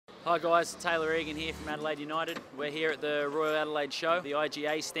Hi guys, Taylor Regan here from Adelaide United. We're here at the Royal Adelaide Show, the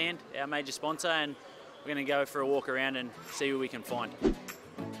IGA stand, our major sponsor, and we're going to go for a walk around and see what we can find.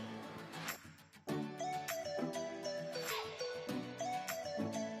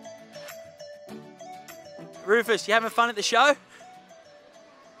 Rufus, you having fun at the show?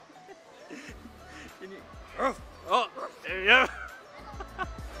 Oh, there you go.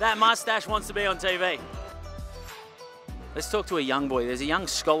 That mustache wants to be on TV. Let's talk to a young boy. There's a young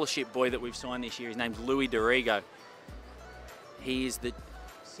scholarship boy that we've signed this year. His name's Louis Dorigo. He is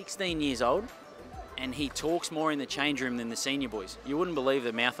 16 years old, and he talks more in the change room than the senior boys. You wouldn't believe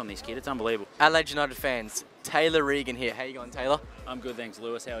the mouth on this kid. It's unbelievable. Adelaide United fans, Taylor Regan here. How you going, Taylor? I'm good, thanks,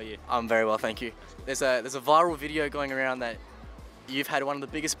 Lewis. How are you? I'm very well, thank you. There's a viral video going around that you've had one of the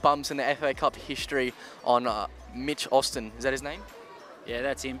biggest bumps in the FA Cup history on Mitch Austin. Is that his name? Yeah,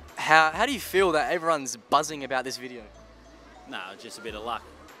 that's him. How do you feel that everyone's buzzing about this video? No, just a bit of luck.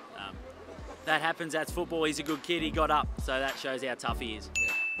 That happens, that's football. He's a good kid, he got up, so that shows how tough he is.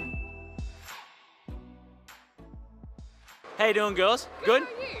 Yeah. How you doing, girls? Good? How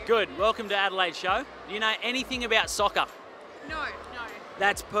are you? Good. Welcome to Adelaide Show. Do you know anything about soccer? No, no.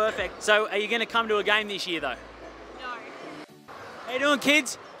 That's perfect. So are you going to come to a game this year, though? No. How you doing,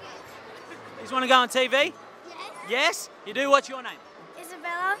 kids? You just want to go on TV? Yes. Yes? You do? What's your name?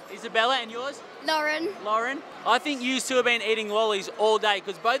 Isabella. Isabella, and yours? Lauren. Lauren. I think you two have been eating lollies all day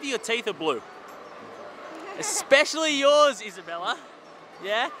because both of your teeth are blue. Especially yours, Isabella.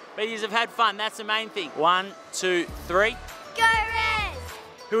 Yeah? But you have had fun. That's the main thing. 1, 2, 3. Go Reds!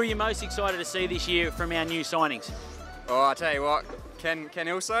 Who are you most excited to see this year from our new signings? Oh, I tell you what, Ken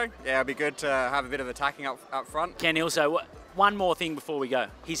Ilso. Yeah, it'd be good to have a bit of attacking up front. Ken Ilso. One more thing before we go.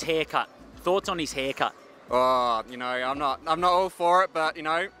 His haircut. Thoughts on his haircut? Oh, you know, I'm not all for it, but you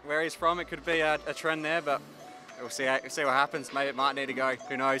know, where he's from, it could be a trend there. But we'll see what happens. Maybe it might need to go.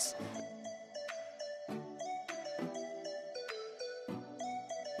 Who knows?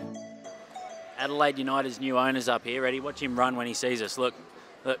 Adelaide United's new owner's up here. Ready? Watch him run when he sees us. Look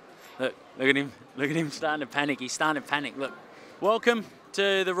at him. Look at him starting to panic. He's starting to panic. Look. Welcome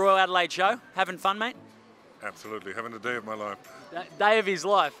to the Royal Adelaide Show. Having fun, mate? Absolutely. Having the day of my life. Day of his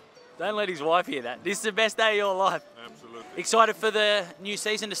life. Don't let his wife hear that. This is the best day of your life. Absolutely. Excited for the new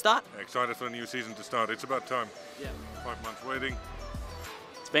season to start? Excited for the new season to start. It's about time. Yeah. 5 months waiting.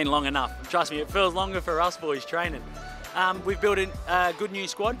 It's been long enough. Trust me, it feels longer for us boys training. We've built a good new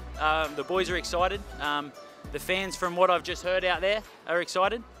squad. The boys are excited. The fans, from what I've just heard out there, are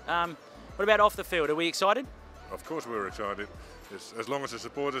excited. What about off the field? Are we excited? Of course we're excited. As long as the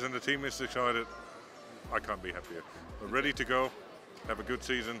supporters and the team is excited, I can't be happier. We're ready to go, have a good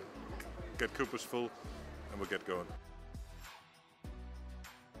season, get Coopers full, and we'll get going.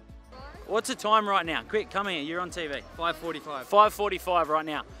 What's the time right now? Quick, come here, you're on TV. 5:45. 5:45 right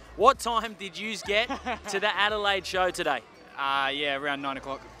now. What time did you get to the Adelaide Show today? Yeah, around 9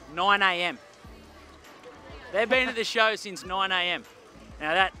 o'clock. 9 a.m. They've been at the show since 9 a.m.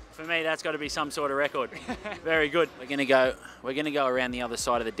 Now that, for me, that's got to be some sort of record. Very good. We're gonna go around the other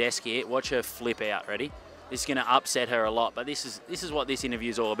side of the desk here. Watch her flip out. Ready? This is gonna upset her a lot, but this is what this interview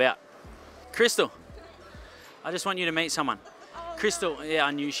is all about. Crystal, I just want you to meet someone. Oh, Crystal, no. yeah,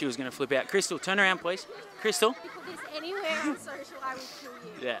 I knew she was gonna flip out. Crystal, turn around, please. Crystal. If you put this anywhere on social, I will kill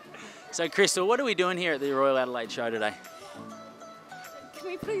you. Yeah. So, Crystal, what are we doing here at the Royal Adelaide Show today? Can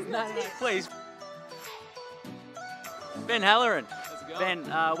we please not do this? Please. Ben Halloran. How's it going?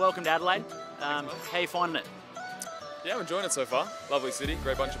 Ben, welcome to Adelaide. How you finding it? Yeah, I'm enjoying it so far. Lovely city,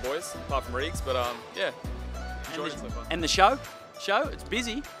 great bunch of boys, apart from Regs, but yeah, enjoying it so far. And the show? It's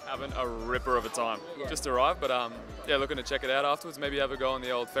busy. Having a ripper of a time. Yeah. Just arrived, but yeah, looking to check it out afterwards. Maybe have a go on the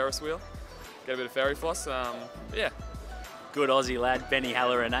old Ferris wheel, get a bit of fairy floss. But yeah. Good Aussie lad, Benny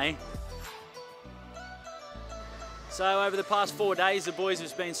Halloran, eh? So over the past 4 days, the boys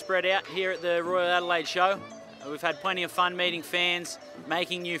have been spread out here at the Royal Adelaide Show. We've had plenty of fun meeting fans,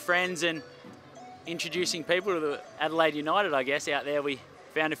 making new friends and introducing people to the Adelaide United, I guess, out there. We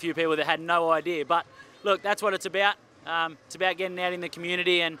found a few people that had no idea. But look, that's what it's about. It's about getting out in the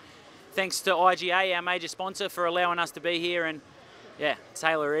community, and thanks to IGA, our major sponsor, for allowing us to be here. And yeah,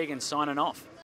 Taylor Regan signing off.